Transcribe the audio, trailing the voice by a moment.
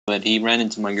but he ran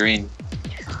into my green.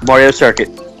 Mario Circuit.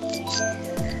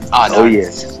 Ah, Oh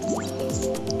yes.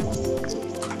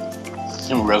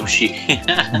 Roshi.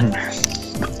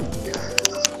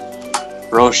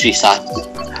 Roshi-san.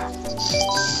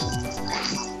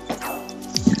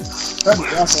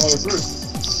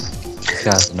 This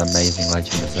guy's an amazing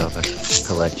Legend of Zelda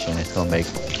collection. It's gonna make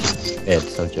Ed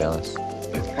so jealous.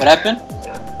 What happened?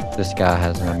 This guy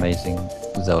has an amazing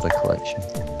Zelda collection.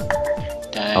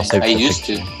 Dang, I'll save I the used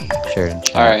picture. to. Share it in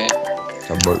chat. Alright. It's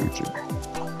amazing.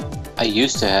 I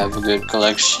used to have a good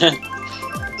collection.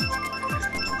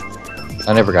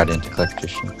 I never got into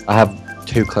collector's edition. I have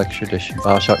 2 collector's edition.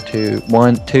 Bioshock 2,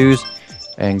 2s,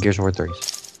 and Gears of War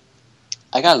 3s.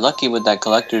 I got lucky with that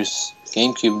collector's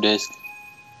GameCube disc.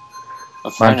 A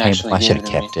Mine friend came, actually I gave should it have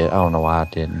to me. kept it. I don't know why I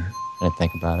didn't. I didn't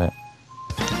think about it.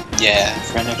 Yeah, a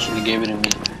friend actually gave it to me.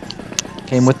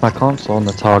 Came with my console, and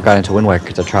that's how I got into Wind Waker,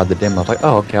 because I tried the demo. I was like,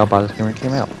 oh, okay, I'll buy this game when it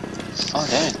came out. Oh,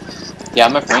 dang. Yeah,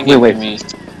 my friend gave it to me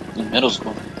in middle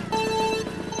school.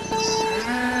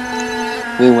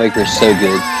 Wind Waker is so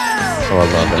good. Oh, I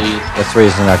love Indeed. it. That's the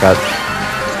reason I got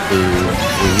the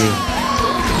Wii U.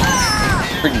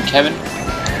 Freaking Kevin.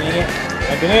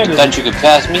 I can Thought you could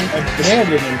pass me? an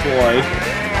employee.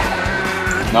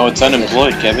 No, it's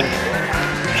unemployed, Kevin.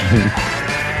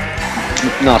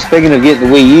 No, speaking of getting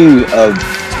the Wii U,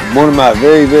 one of my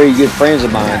very, very good friends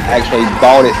of mine actually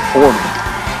bought it for me.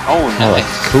 Oh, Oh, nice.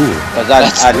 that's cool. Because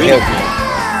That's I'd really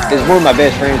helped. It's one of my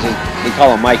best friends. They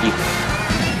call him Mikey.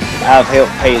 I've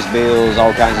helped pay his bills,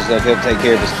 all kinds of stuff, helped take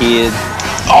care of his kids.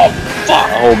 Oh, fuck.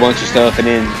 A whole bunch of stuff. And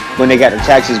then when they got their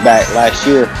taxes back last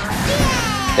year,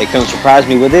 they come surprise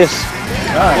me with this.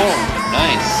 Nice. Oh,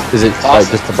 nice. Is it like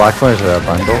just the black one, or is it a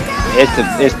bundle? It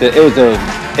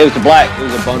was a black. It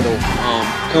was a bundle.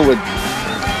 Come with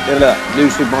New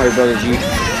Super Mario Brothers U.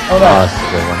 Oh, Oh, nice. that's a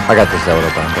good one. I got the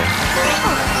Zelda bundle.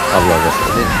 I love it.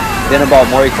 Then I bought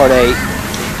Mario Kart 8.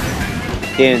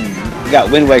 Then got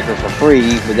Wind Waker for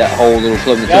free with that whole little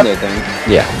Club Nintendo thing.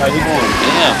 Yeah. Like,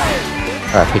 Damn.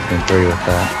 I got Pikmin 3 with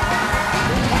that.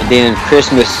 And then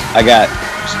Christmas, I got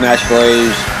Smash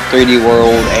Bros, 3D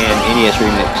World, and NES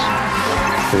Remix.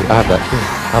 I have that too.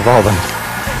 I have all that.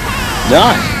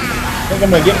 Nice. I think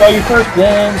I'm gonna get by you first,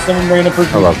 then someone bring it up for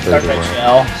I love 3D right World.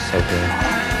 now. So good.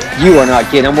 You are not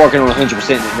kidding. I'm working on 100%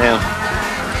 it now.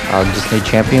 I just need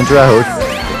Champions Road.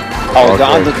 Oh, Okay.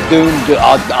 I don't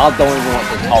even want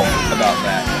to talk about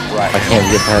that right I now. can't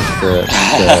get past the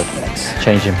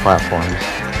changing platforms.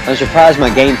 I'm surprised my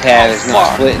gamepad is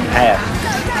not split in half.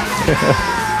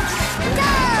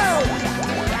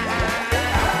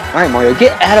 Alright, Mario,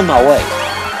 get out of my way.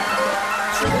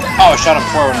 Oh, I shot him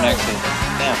forward and exit.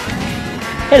 Damn.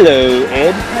 Hello,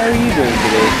 Ed. How are you doing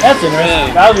today? That's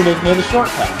interesting. Bowser didn't know the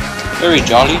shortcut. Very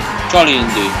jolly. Jolly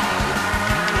indeed.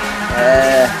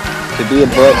 To be a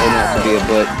butt or not to be a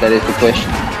butt? That is the question.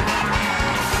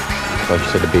 I thought you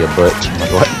said to be a butch. I'm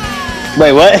like, what?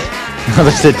 Wait, what? I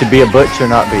said to be a butch or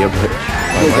not be a butch.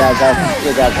 You guys have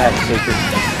a secret.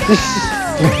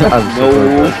 I'm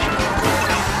No.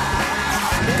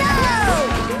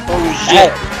 Oh, I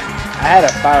shit. had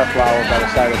a fire flower, but I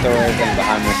decided to throw everything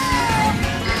behind me.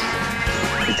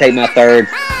 To take my third.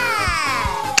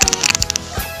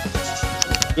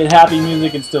 Get happy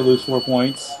music and still lose 4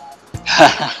 points.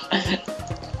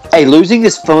 Hey, losing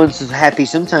is fun, so happy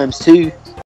sometimes too.